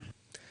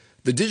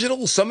The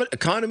Digital Summit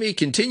economy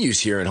continues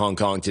here in Hong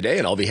Kong today,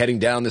 and I'll be heading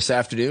down this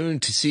afternoon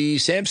to see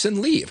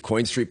Samson Lee of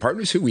Coin Street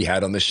Partners, who we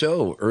had on the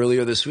show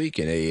earlier this week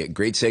in a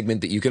great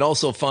segment that you can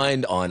also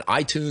find on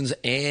iTunes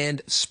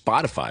and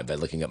Spotify by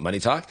looking up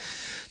Money Talk.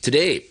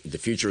 Today, the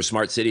future of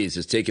smart cities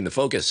is taking the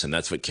focus, and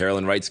that's what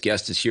Carolyn Wright's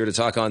guest is here to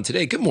talk on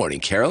today. Good morning,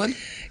 Carolyn.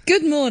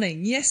 Good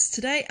morning. Yes,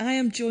 today I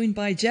am joined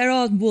by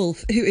Gerard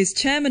Wolf, who is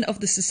chairman of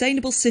the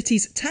Sustainable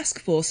Cities Task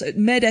Force at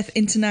MEDEF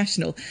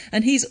International,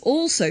 and he's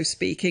also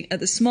speaking at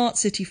the Smart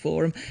City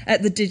Forum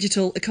at the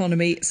Digital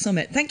Economy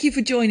Summit. Thank you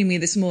for joining me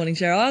this morning,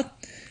 Gerard.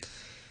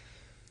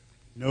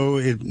 No,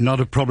 not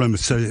a problem.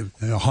 It's an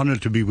honor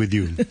to be with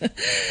you.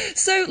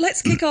 So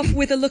let's kick off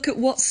with a look at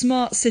what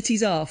smart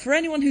cities are. For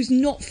anyone who's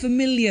not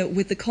familiar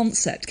with the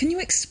concept, can you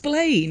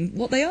explain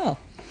what they are?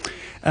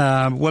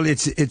 Well,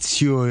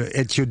 it's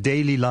your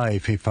daily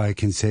life, if I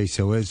can say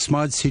so. A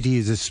smart city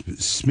is a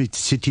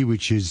city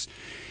which is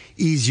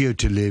easier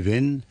to live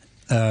in,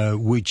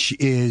 which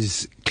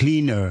is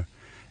cleaner,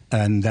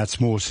 and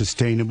that's more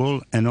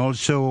sustainable, and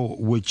also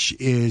which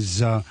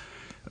is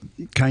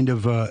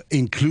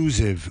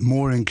inclusive,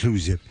 more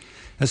inclusive.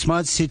 A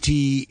smart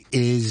city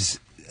is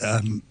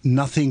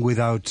nothing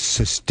without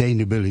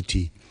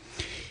sustainability.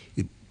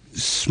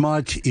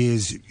 Smart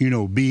is,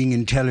 being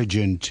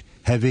intelligent,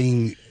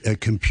 having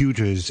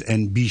computers,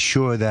 and be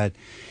sure that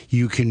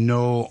you can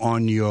know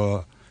on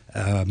your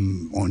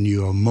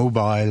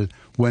mobile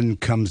when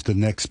comes the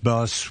next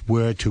bus,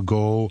 where to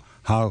go,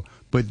 how.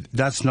 But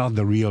that's not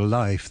the real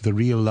life. The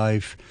real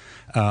life,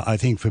 I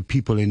think, for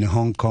people in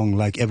Hong Kong,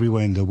 like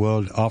everywhere in the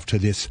world after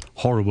this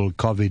horrible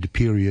COVID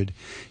period,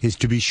 is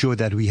to be sure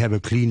that we have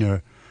a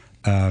cleaner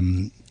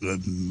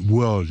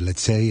world,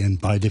 let's say, and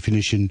by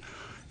definition,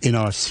 in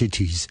our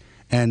cities.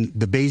 And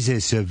the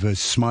basis of a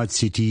smart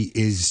city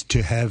is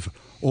to have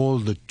all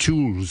the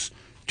tools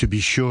to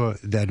be sure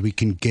that we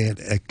can get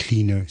a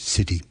cleaner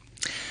city.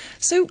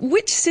 So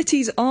which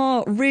cities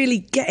are really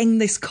getting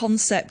this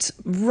concept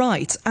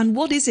right, and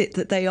what is it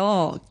that they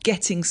are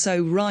getting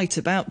so right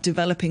about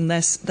developing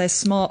their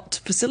smart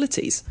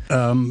facilities?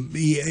 I'm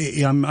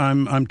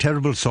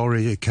terribly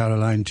sorry,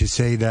 Caroline, to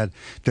say that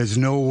there's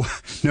no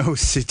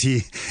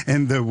city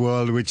in the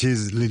world which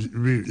is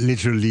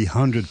literally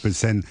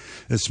 100%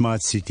 a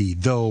smart city,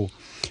 though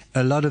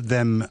a lot of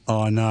them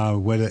are now,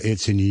 whether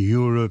it's in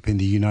Europe, in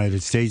the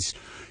United States,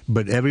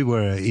 but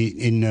everywhere.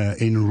 In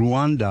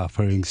Rwanda,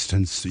 for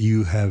instance,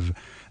 you have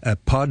a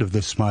part of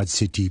the smart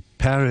city.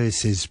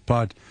 Paris is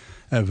part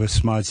of a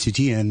smart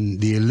city,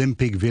 and the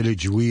Olympic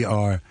Village we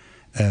are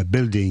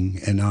building,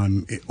 and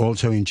I'm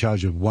also in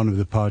charge of one of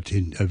the part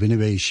of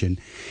innovation,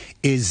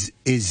 is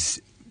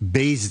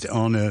based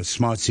on a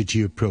smart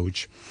city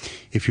approach.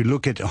 If you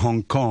look at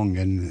Hong Kong,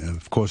 and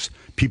of course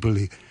people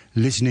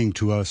listening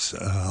to us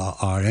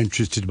are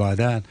interested by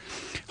that,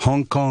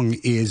 Hong Kong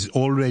is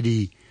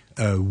already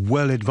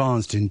well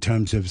advanced in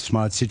terms of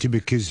smart city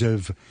because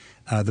of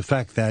the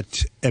fact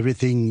that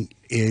everything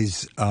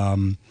is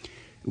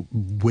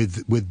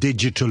with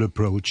digital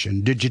approach.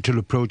 And digital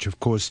approach, of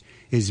course,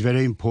 is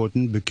very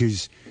important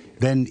because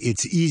then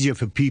it's easier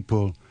for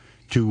people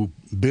to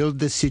build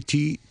the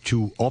city,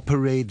 to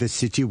operate the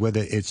city,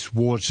 whether it's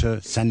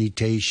water,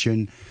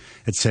 sanitation,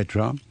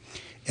 etc.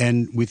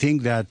 And we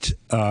think that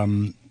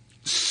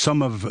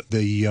some of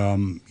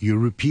the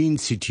European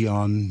cities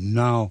are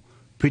now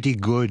pretty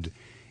good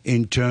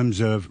in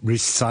terms of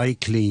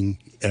recycling,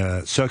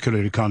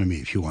 circular economy,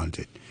 if you want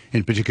it,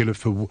 in particular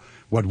for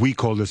what we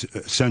call the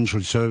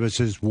essential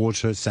services: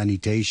 water,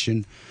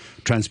 sanitation,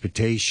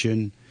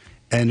 transportation,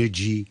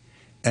 energy,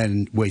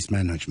 and waste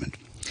management.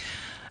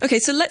 Okay,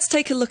 so let's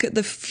take a look at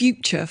the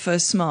future for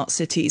smart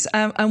cities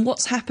and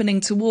what's happening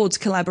towards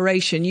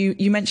collaboration.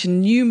 You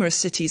mentioned numerous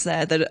cities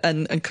there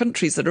and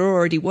countries that are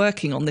already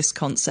working on this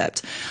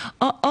concept.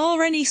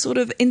 Are any sort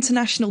of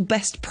international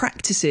best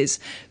practices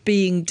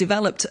being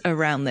developed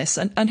around this?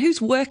 And who's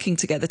working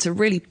together to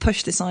really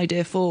push this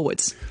idea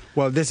forwards?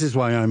 Well, this is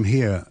why I'm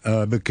here,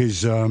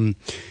 because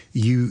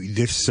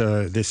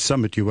this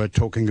summit you were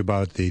talking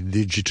about, the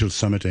Digital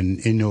Summit and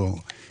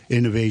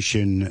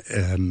Innovation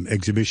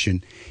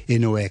exhibition,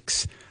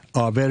 InnoX,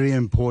 are very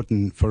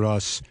important for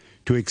us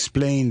to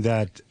explain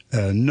that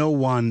no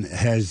one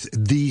has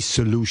the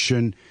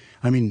solution.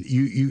 I mean,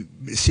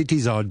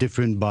 cities are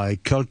different by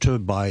culture,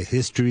 by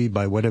history,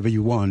 by whatever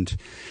you want.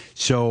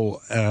 So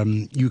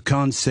you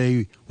can't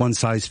say one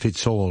size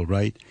fits all,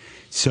 right?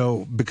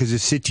 So because a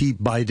city,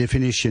 by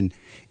definition,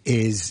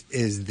 is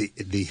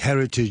the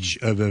heritage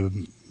of a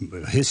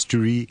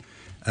history,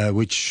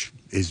 which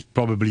is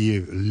probably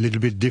a little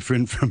bit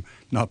different from,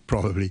 not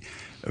probably,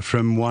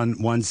 from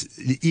one's,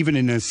 even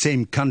in the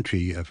same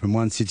country, from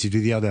one city to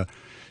the other.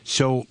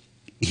 So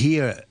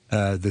here,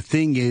 the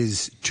thing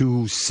is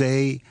to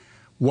say,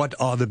 what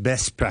are the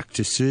best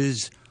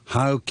practices?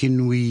 How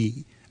can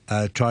we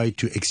try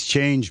to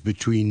exchange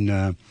between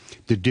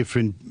the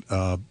different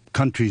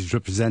countries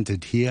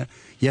represented here?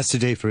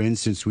 Yesterday, for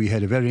instance, we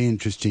had a very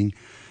interesting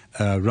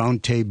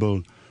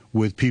roundtable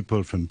with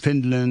people from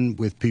Finland,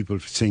 with people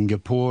from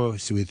Singapore,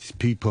 with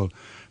people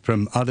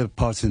from other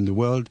parts in the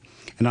world.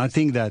 And I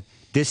think that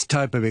this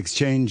type of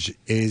exchange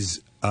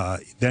is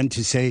then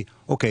to say,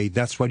 okay,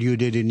 that's what you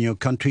did in your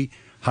country.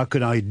 How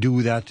could I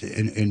do that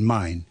in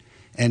mine?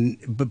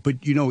 But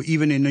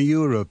even in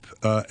Europe,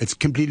 it's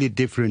completely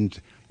different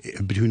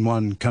between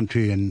one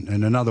country and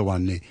another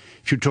one.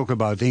 If you talk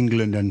about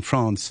England and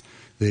France,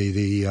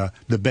 the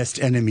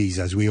best enemies,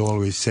 as we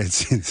always said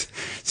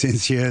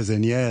since years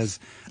and years.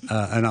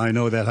 And I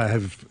know that I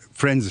have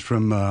friends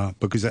from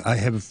because I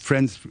have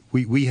friends.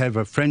 We have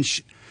a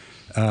French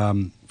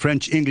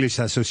English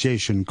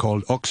association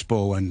called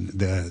Oxbow, and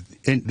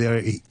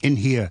they're in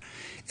here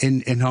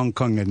in Hong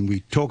Kong, and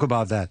we talk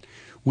about that.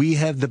 We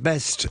have the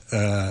best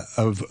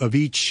of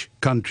each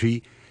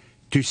country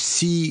to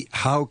see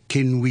how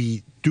can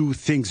we do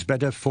things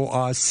better for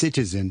our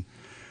citizen.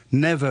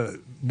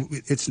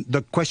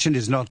 The question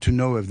is not to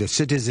know if the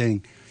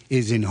citizen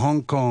is in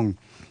Hong Kong,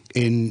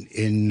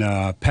 in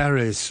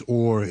Paris,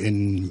 or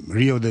in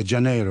Rio de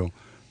Janeiro.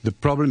 The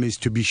problem is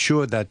to be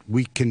sure that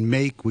we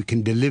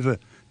can deliver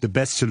the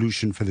best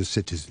solution for the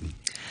citizen.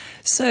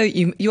 So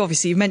you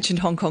obviously mentioned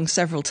Hong Kong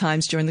several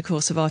times during the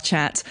course of our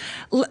chat.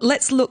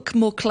 Let's look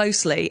more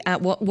closely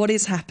at what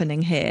is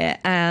happening here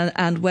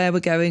and where we're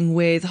going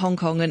with Hong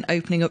Kong and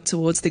opening up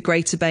towards the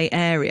Greater Bay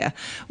Area.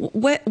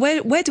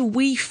 Where do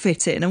we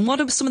fit in, and what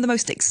are some of the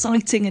most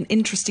exciting and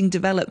interesting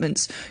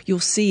developments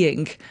you're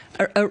seeing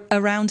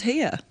around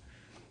here?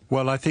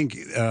 Well, I think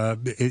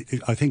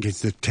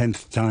it's the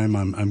 10th time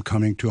I'm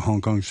coming to Hong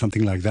Kong,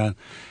 something like that.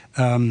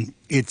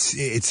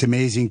 It's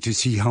amazing to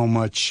see how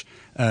much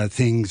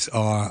things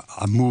are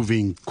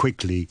moving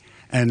quickly,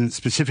 and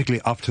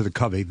specifically after the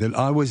COVID. That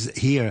I was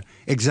here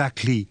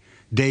exactly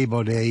day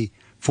by day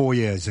 4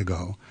 years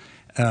ago,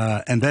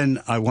 and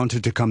then I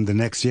wanted to come the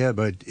next year,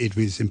 but it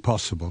was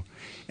impossible.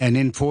 And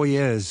in 4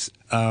 years,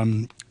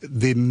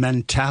 the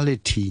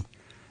mentality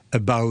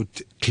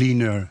about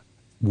cleaner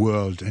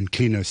world and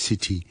cleaner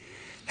city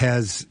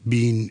has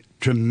been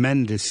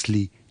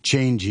tremendously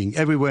changing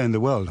everywhere in the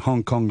world,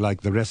 Hong Kong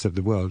like the rest of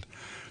the world,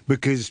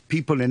 because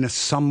people in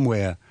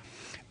somewhere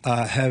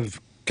have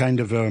kind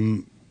of,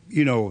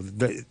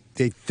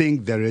 they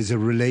think there is a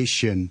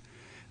relation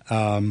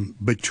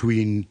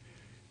between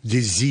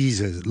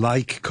diseases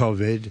like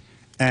COVID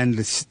and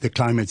the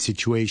climate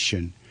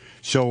situation.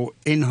 So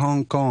in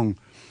Hong Kong,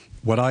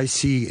 what I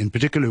see in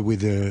particular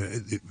with,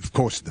 of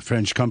course, the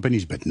French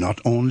companies, but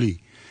not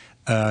only,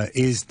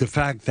 is the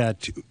fact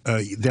that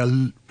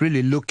they're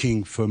really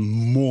looking for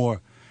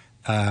more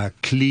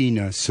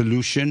cleaner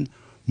solution,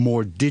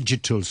 more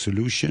digital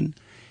solution,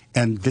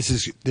 and this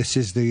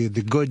is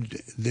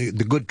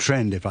the good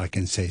trend, if I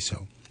can say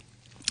so.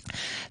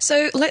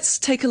 So let's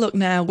take a look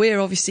now. We're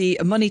obviously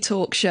a money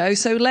talk show,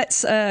 so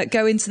let's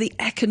go into the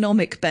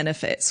economic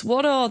benefits.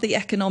 What are the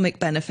economic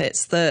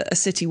benefits that a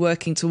city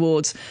working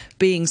towards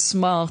being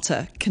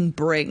smarter can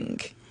bring?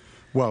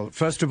 Well,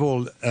 first of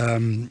all,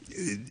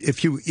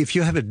 if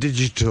you have a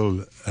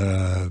digital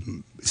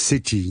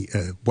city,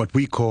 what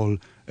we call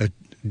a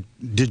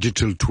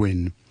digital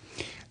twin,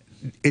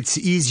 it's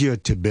easier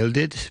to build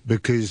it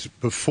because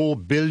before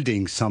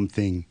building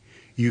something,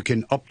 you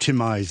can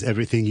optimize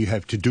everything you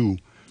have to do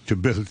to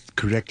build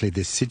correctly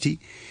this city.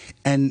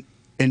 And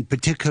in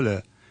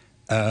particular,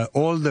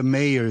 all the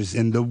mayors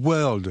in the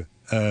world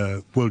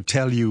will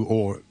tell you,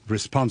 or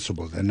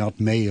responsible, they're not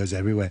mayors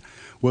everywhere,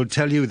 will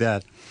tell you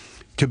that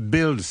to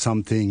build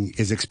something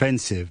is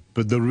expensive,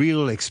 but the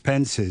real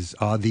expenses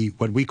are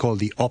what we call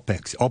the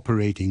OPEX,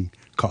 operating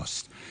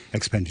cost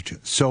expenditure.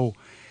 So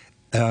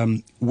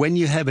when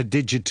you have a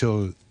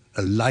digital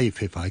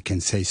life, if I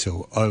can say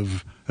so,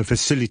 of a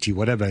facility,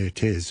 whatever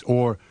it is,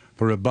 or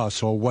for a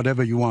bus or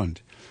whatever you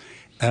want,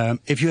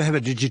 if you have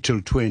a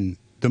digital twin,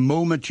 the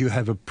moment you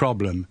have a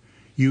problem,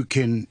 you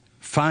can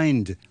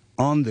find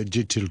on the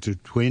digital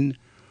twin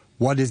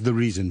what is the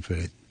reason for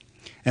it.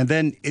 And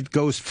then it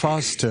goes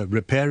faster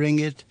repairing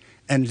it,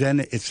 and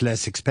then it's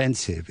less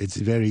expensive. It's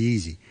very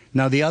easy.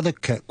 Now, the other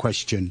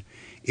question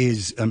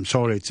is, I'm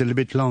sorry, it's a little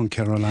bit long,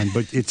 Caroline,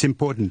 but it's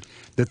important.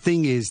 The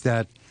thing is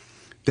that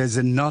there's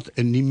not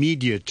an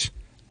immediate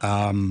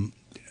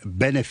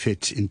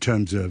benefit in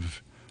terms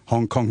of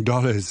Hong Kong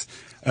dollars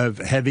of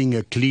having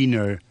a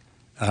cleaner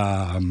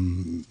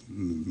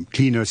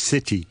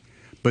city,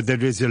 but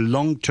there is a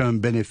long-term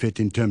benefit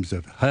in terms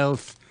of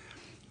health,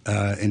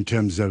 in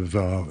terms of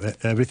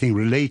everything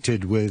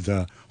related with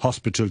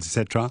hospitals,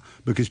 etc.,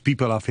 because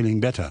people are feeling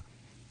better.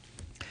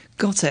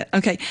 Got it.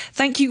 Okay.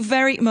 Thank you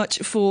very much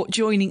for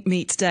joining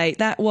me today.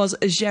 That was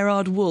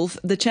Gerard Wolf,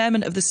 the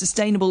chairman of the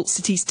Sustainable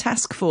Cities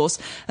Task Force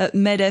at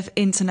MEDEF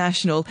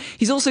International.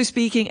 He's also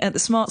speaking at the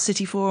Smart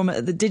City Forum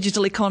at the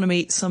Digital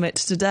Economy Summit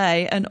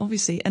today, and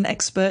obviously an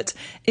expert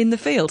in the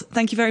field.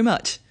 Thank you very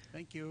much.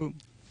 Thank you.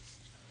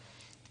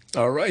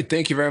 All right.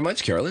 Thank you very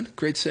much, Carolyn.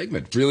 Great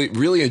segment. Really,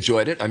 really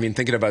enjoyed it. I mean,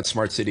 thinking about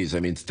smart cities, I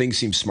mean, things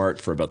seem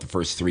smart for about the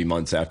first 3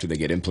 months after they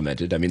get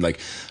implemented. I mean, like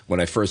when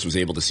I first was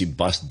able to see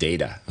bus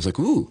data, I was like,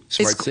 ooh,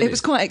 smart city. It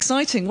was quite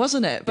exciting,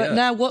 wasn't it? But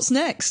now what's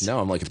next? No,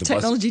 I'm like, if the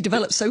technology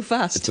develops so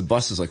fast. If the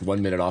bus is like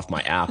 1 minute off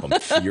my app, I'm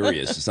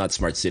furious. It's not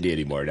smart city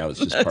anymore. Now it's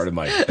just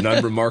an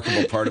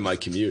unremarkable part of my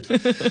commute.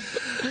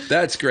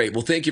 That's great. Well, thank you.